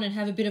jump on and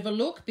have a bit of a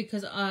look,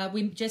 because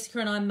Jessica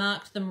and I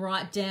marked them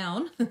right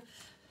down.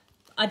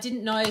 I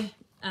didn't know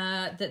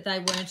that they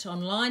weren't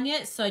online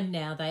yet, so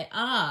now they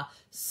are.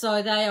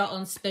 So they are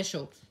on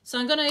special. So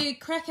I'm going to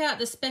crack out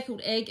the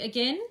speckled egg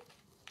again.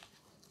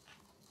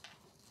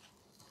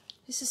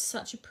 This is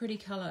such a pretty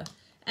colour.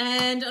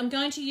 And I'm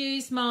going to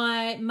use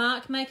my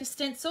Mark Maker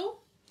stencil.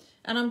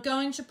 And I'm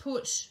going to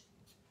put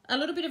a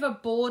little bit of a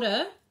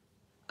border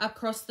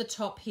across the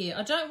top here.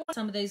 I don't want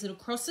some of these little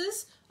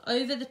crosses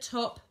over the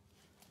top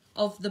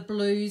of the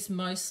blues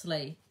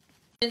mostly.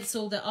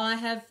 Stencil that I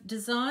have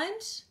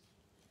designed.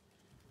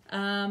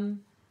 And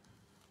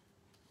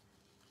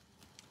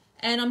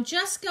I'm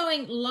just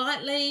going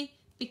lightly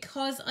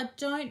because I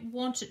don't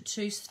want it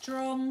too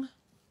strong.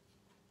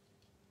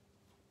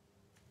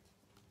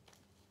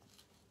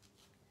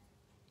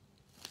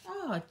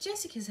 Oh,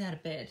 Jessica's out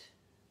of bed.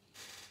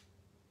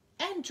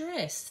 And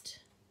dressed.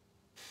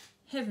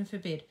 Heaven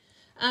forbid.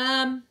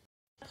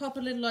 Pop a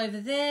little over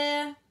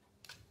there.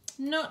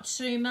 Not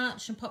too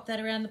much, and pop that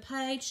around the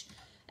page.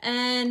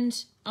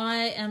 And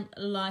I am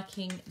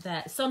liking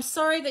that. So I'm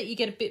sorry that you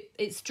get a bit,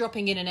 it's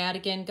dropping in and out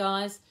again,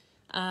 guys.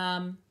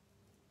 Being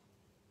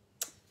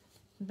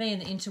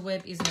the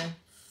interweb isn't a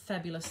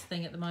fabulous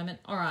thing at the moment.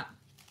 All right.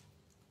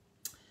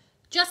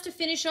 Just to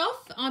finish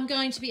off, I'm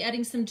going to be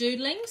adding some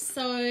doodling.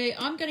 So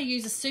I'm going to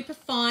use a super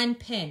fine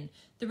pen.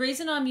 The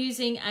reason I'm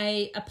using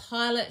a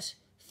Pilot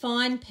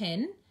fine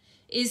pen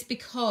is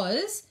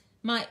because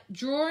my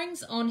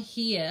drawings on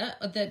here,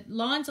 the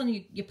lines on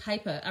your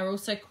paper are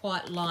also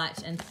quite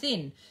light and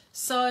thin.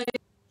 So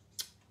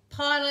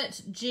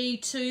Pilot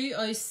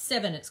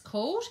G207 it's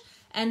called,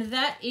 and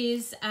that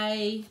is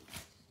a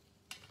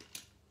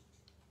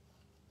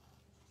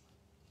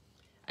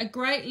a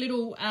great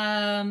little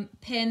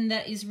pen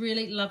that is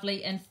really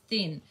lovely and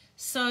thin.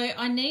 So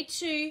I need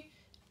to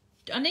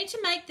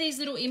make these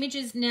little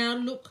images now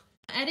look,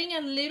 adding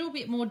a little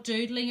bit more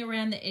doodling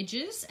around the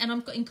edges, and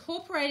I'm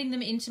incorporating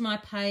them into my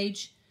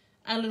page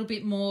a little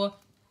bit more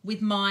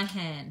with my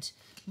hand,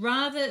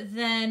 rather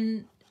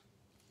than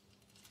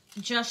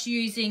just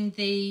using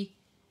the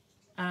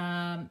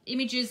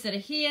images that are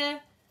here,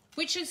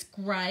 which is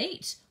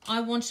great.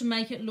 I want to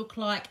make it look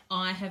like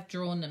I have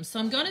drawn them. So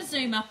I'm going to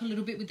zoom up a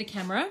little bit with the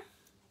camera.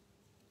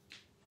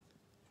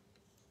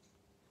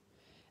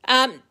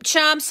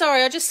 Charm,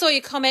 sorry, I just saw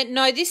your comment.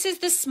 No, this is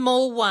the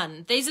small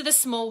one. These are the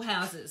small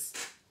houses.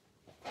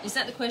 Is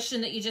that the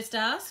question that you just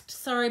asked?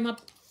 Sorry, my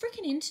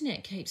freaking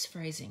internet keeps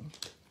freezing.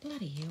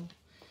 Bloody hell.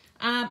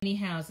 Many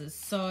houses.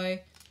 So,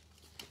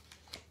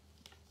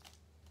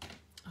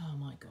 oh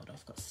my God,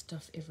 I've got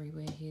stuff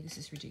everywhere here. This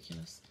is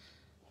ridiculous.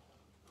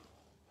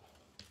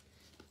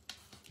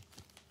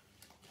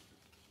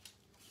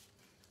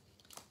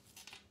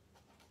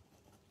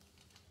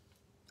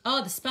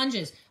 Oh, the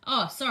sponges.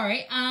 Oh,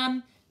 sorry.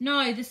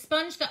 No, the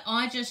sponge that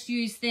I just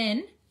used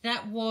then,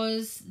 that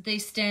was the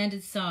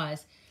standard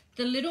size.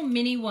 The little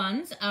mini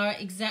ones are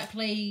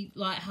exactly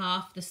like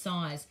half the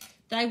size.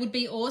 They would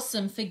be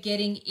awesome for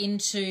getting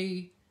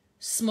into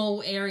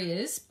small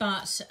areas,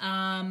 but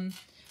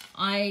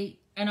I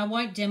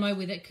won't demo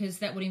with it because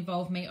that would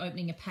involve me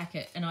opening a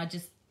packet, and I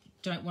just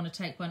don't want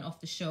to take one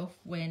off the shelf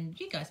when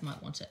you guys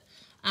might want it.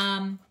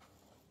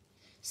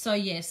 So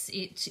yes,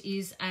 it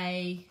is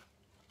a...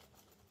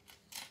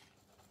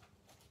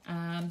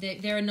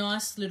 they're a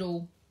nice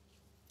little,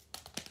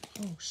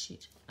 oh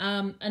shit,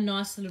 a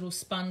nice little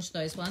sponge,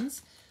 those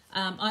ones.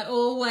 I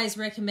always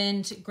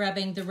recommend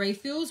grabbing the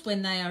refills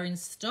when they are in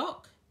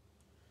stock,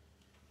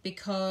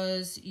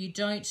 because you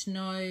don't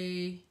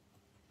know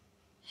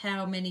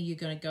how many you're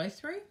going to go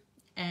through,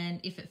 and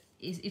if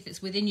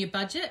it's within your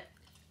budget,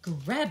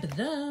 grab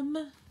them.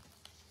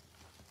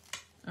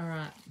 All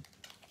right.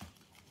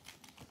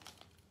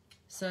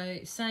 So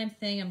same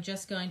thing, I'm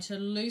just going to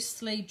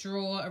loosely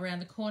draw around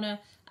the corner.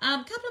 A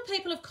couple of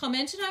people have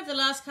commented over the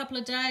last couple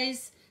of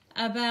days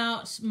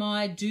about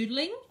my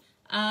doodling.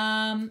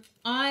 The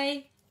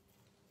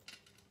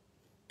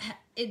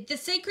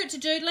secret to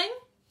doodling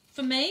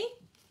for me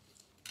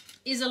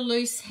is a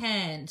loose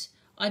hand.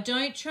 I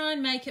don't try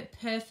and make it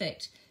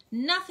perfect.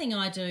 Nothing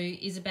I do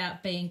is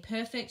about being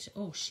perfect.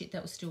 Oh shit,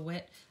 that was still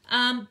wet.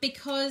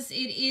 Because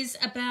it is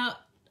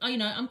about, you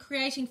know, I'm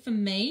creating for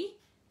me.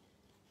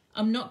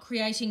 I'm not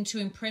creating to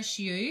impress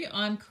you.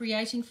 I'm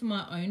creating for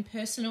my own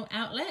personal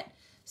outlet.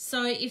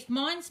 So if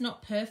mine's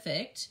not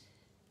perfect,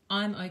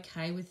 I'm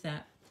okay with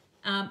that.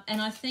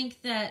 And I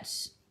think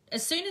that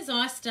as soon as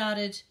I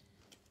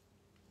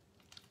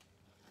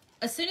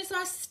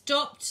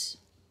stopped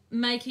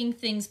making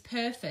things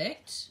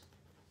perfect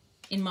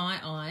in my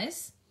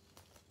eyes,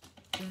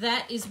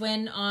 that is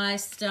when I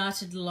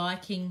started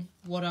liking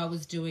what I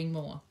was doing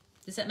more.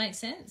 Does that make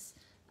sense?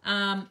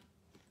 I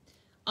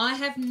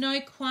have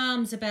no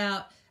qualms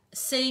about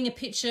seeing a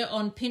picture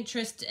on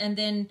Pinterest and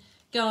then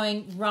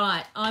going,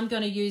 right, I'm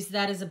going to use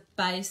that as a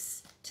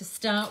base to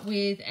start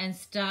with and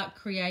start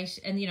create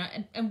and, you know,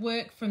 and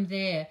work from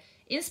there.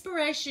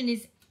 Inspiration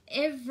is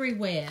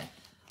everywhere.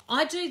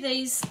 I do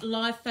these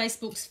live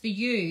Facebooks for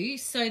you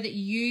so that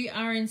you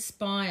are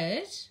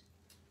inspired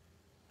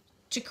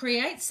to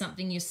create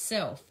something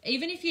yourself.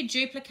 Even if you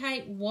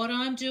duplicate what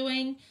I'm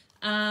doing,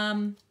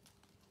 even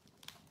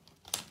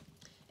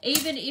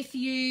if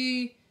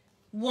you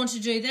want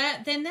to do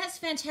that, then that's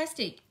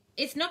fantastic.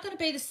 It's not going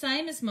to be the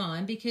same as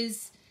mine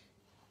because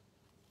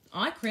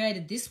I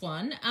created this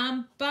one,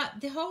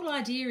 but the whole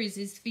idea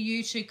is for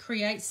you to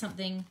create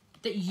something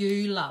that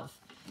you love.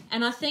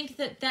 And I think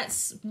that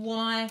that's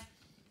why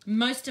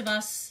most of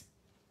us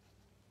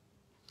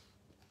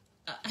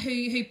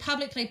who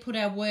publicly put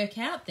our work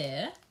out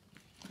there,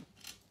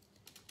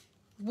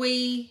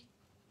 we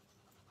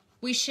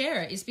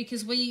share it, is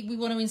because we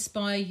want to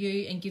inspire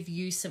you and give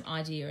you some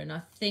idea, and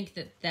I think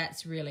that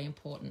that's really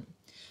important.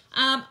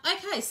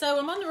 Okay, so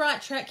I'm on the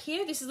right track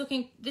here. This is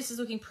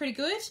looking pretty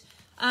good.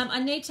 I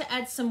need to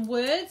add some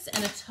words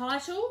and a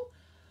title.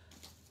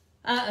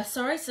 A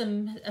phrase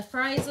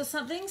or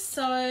something.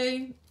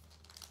 So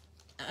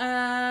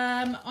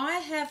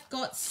I have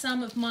got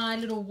some of my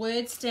little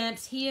word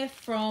stamps here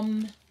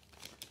from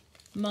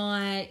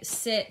my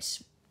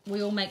set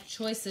We All Make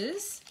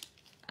Choices.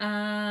 So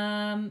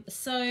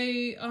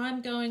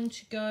I'm going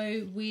to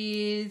go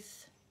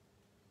with,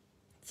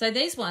 so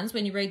these ones,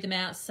 when you read them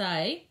out,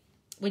 say,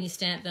 when you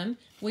stamp them,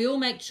 we all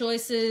make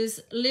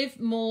choices, live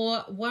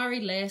more, worry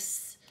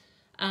less,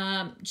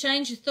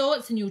 change your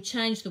thoughts and you'll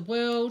change the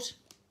world,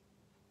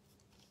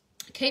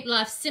 keep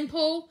life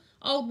simple,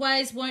 old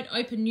ways won't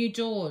open new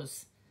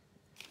doors,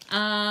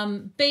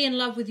 be in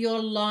love with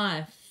your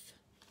life,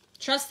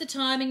 trust the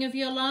timing of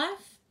your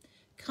life,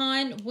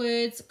 kind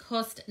words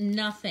cost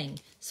nothing.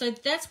 So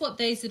that's what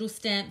these little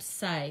stamps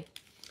say.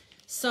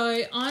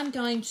 So I'm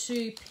going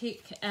to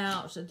pick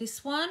out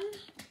this one.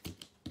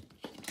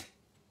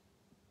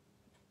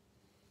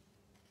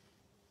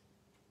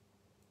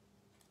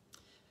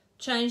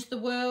 Change the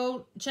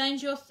world,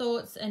 change your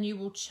thoughts, and you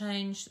will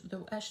change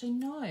the... Actually,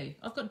 no.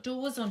 I've got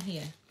doors on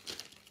here.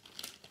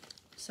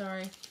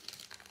 Sorry.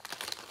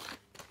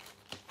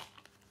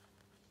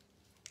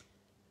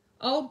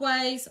 Old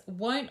ways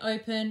won't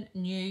open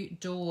new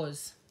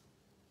doors.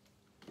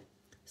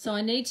 So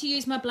I need to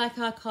use my black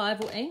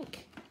archival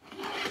ink.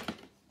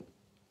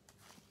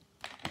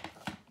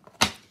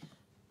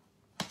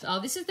 Oh,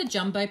 this is the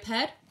jumbo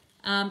pad.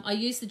 I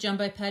use the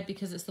jumbo pad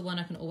because it's the one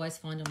I can always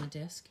find on my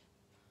desk.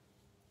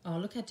 Oh,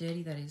 look how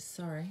dirty that is.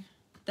 Sorry.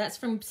 That's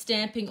from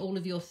stamping all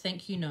of your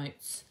thank you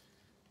notes.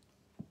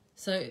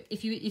 So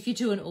if you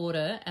do an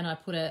order and I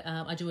put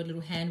I do a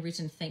little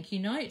handwritten thank you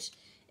note,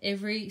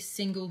 every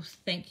single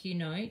thank you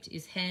note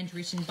is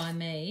handwritten by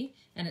me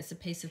and it's a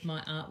piece of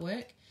my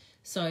artwork.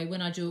 So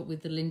when I do it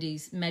with the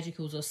Lindys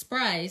Magicals or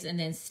sprays and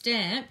then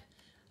stamp,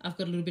 I've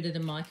got a little bit of the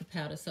mica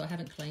powder, so I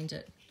haven't cleaned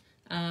it.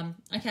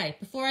 Okay,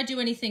 before I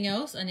do anything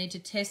else, I need to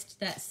test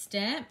that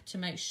stamp to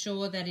make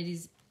sure that it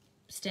is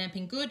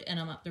stamping good and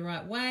I'm up the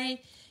right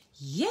way.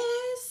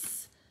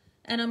 Yes!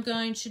 And I'm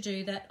going to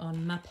do that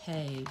on my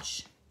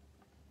page.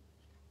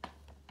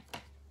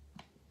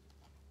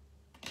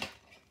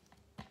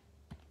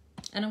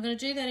 And I'm going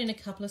to do that in a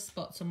couple of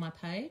spots on my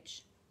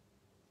page.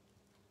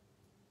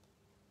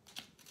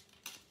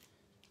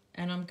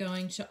 And I'm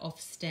going to off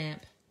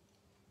stamp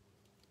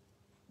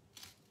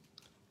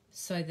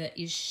so that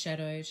is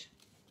shadowed,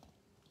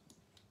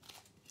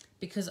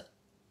 because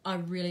I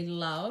really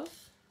love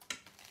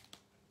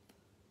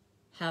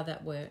how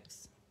that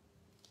works.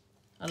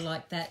 I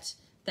like that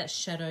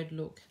shadowed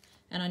look.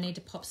 And I need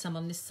to pop some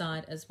on this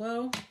side as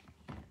well.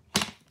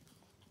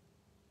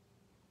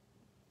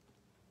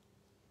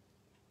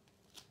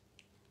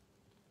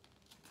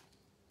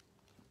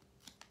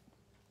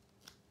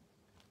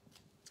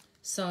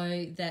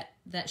 So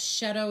that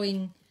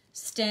shadowing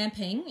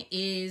stamping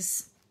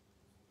is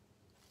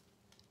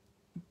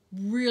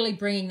really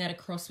bringing that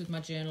across with my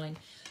journaling.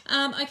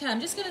 Okay, I'm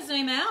just going to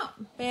zoom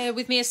out. Bear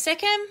with me a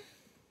second.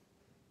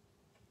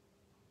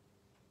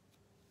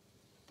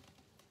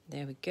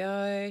 There we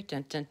go.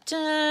 Dun, dun,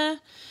 dun.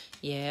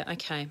 Yeah,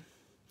 okay.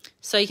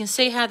 So you can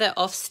see how that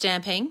off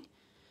stamping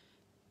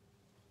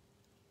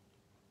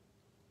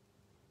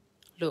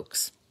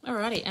looks.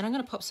 Alrighty, and I'm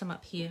going to pop some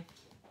up here.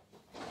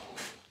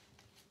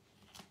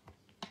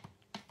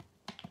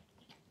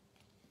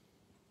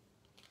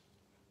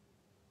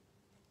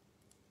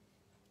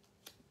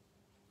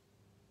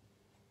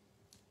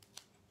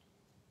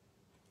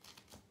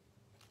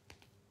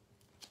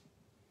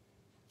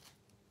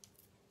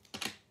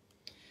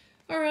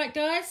 Alright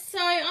guys, so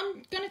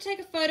I'm going to take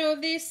a photo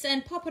of this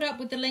and pop it up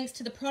with the links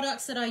to the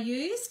products that I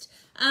used.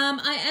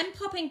 I am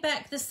popping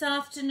back this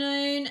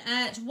afternoon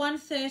at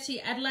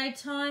 1:30 Adelaide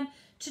time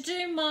to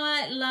do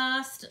my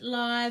last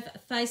live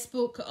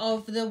Facebook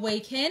of the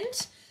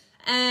weekend.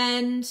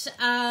 And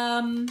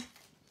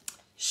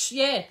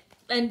yeah,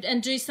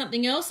 and do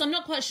something else. I'm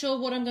not quite sure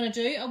what I'm going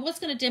to do. I was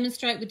going to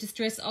demonstrate with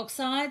Distress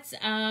Oxides.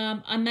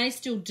 I may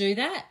still do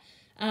that.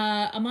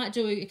 I might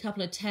do a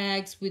couple of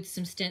tags with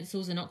some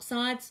stencils and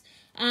oxides.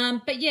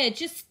 But yeah,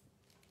 just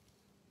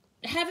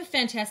have a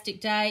fantastic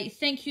day.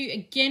 Thank you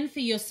again for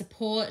your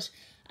support.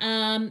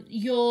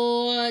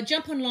 Your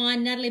jump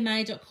online,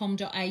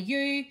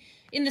 nataliemay.com.au.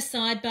 In the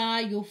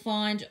sidebar, you'll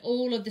find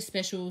all of the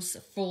specials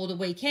for the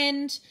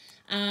weekend,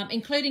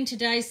 including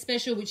today's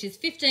special, which is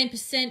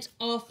 15%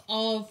 off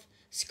of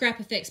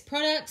ScrapFX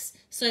products.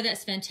 So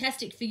that's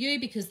fantastic for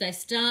you because they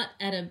start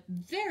at a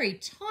very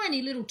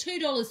tiny little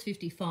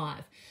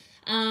 $2.55.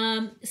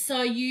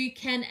 So you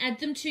can add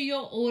them to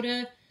your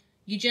order.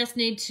 You just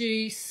need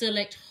to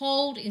select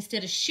hold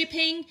instead of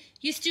shipping.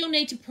 You still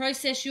need to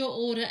process your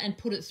order and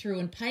put it through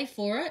and pay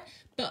for it,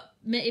 but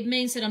it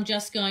means that I'm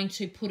just going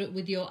to put it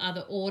with your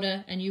other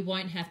order and you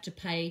won't have to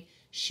pay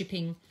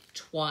shipping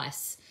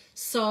twice.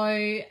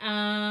 So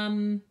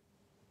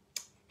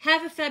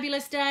have a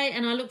fabulous day,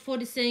 and I look forward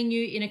to seeing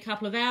you in a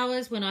couple of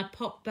hours when I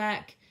pop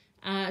back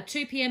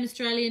 2 p.m.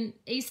 Australian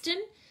Eastern.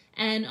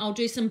 And I'll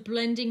do some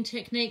blending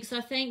techniques, I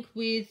think,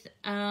 with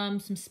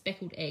some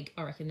speckled egg.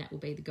 I reckon that will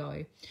be the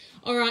go.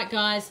 All right,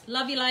 guys.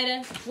 Love you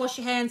later. Wash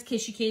your hands.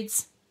 Kiss your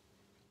kids.